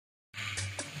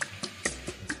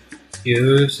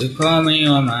You used to call me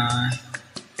on my.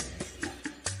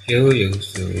 You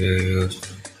used to.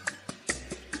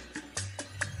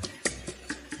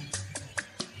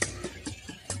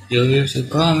 You used to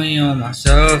call me on my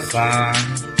cell phone.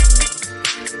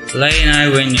 Late night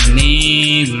when you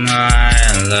need my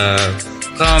love.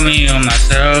 Call me on my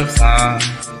cell phone.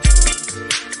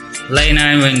 Late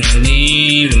night when you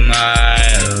need my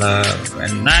love.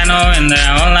 And I know in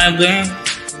that online bling,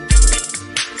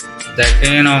 that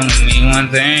can only mean one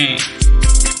thing.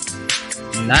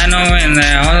 And I know in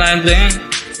that online bling,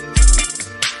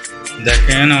 that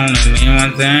can only mean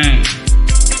one thing.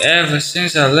 Ever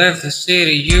since I left the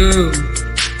city, you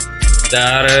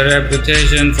got a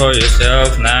reputation for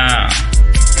yourself now.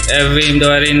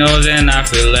 Everybody knows and I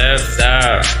feel left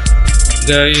out.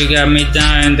 Girl, you got me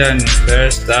dying, done you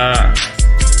stressed out.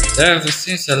 Ever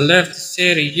since I left the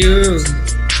city, you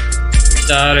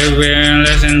started wearing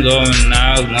less and going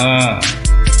out more.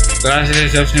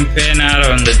 Glasses of champagne out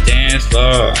on the dance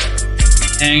floor.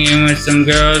 Hanging with some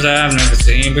girls I've never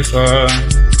seen before.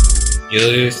 You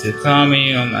used to call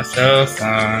me on my cell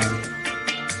phone.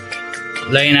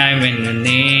 Late night when you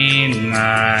need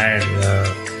my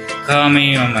love. Call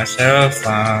me on my cell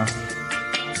phone.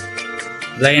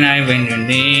 Late night when you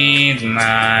need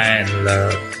my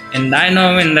love. And I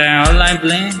know in that online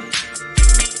bling,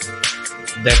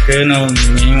 that could only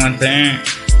mean one thing.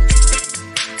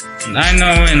 And I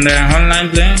know in that online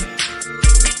bling,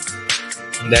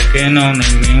 that can only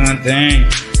mean one thing.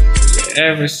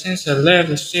 Ever since I left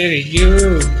the city,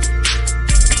 you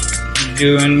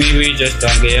and me, we just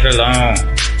don't get along.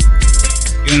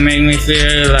 You make me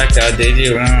feel like I did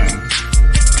you wrong.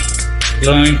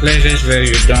 Glowing places where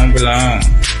you don't belong.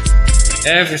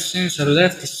 Ever since I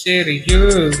left the city,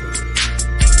 you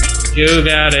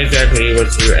got exactly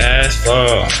what you asked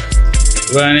for.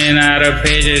 Running out of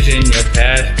pages in your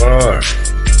passport.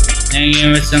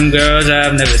 Hanging with some girls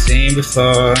I've never seen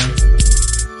before.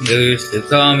 You used to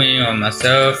call me on my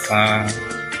cell phone.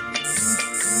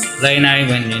 Late night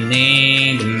when you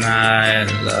need my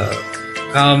love.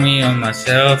 Call me on my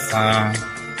cell phone.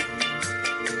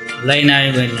 Late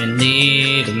night when you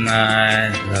need my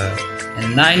love.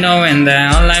 And I know in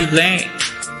that online bling,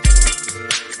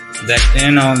 that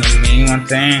can only mean one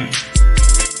thing.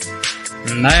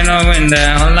 And I know in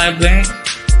that online bling,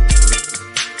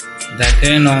 that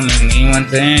can only mean one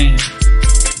thing.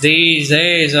 These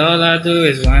days, all I do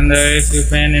is wonder if you're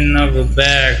bending up a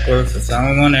backward for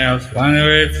someone else.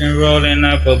 Wonder if you're rolling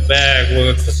up a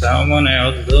backward for someone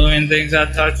else. Doing things I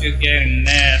thought you getting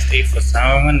nasty for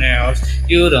someone else.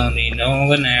 You don't need no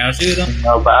one else. You don't need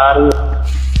nobody.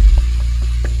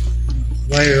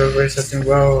 Why you over such a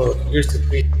road? Used to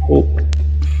be cool.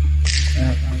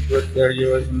 I'm good girl,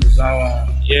 you was in the zone.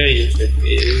 Yeah, you should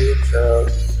be yourself.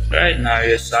 Right now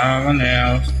you're someone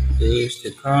else. You used to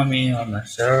call me on my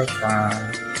cell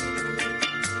phone.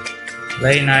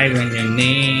 Late night when you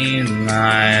need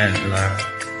my love.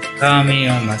 Call me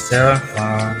on my cell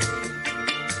phone.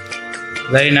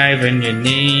 Late night when you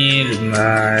need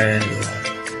my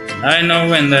love. I know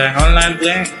when the online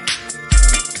bling,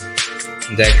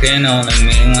 that can only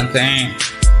mean one thing.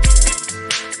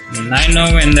 And I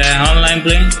know when the online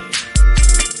bling,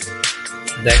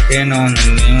 that can only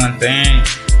mean one thing.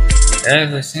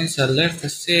 Ever since I left the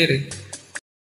city,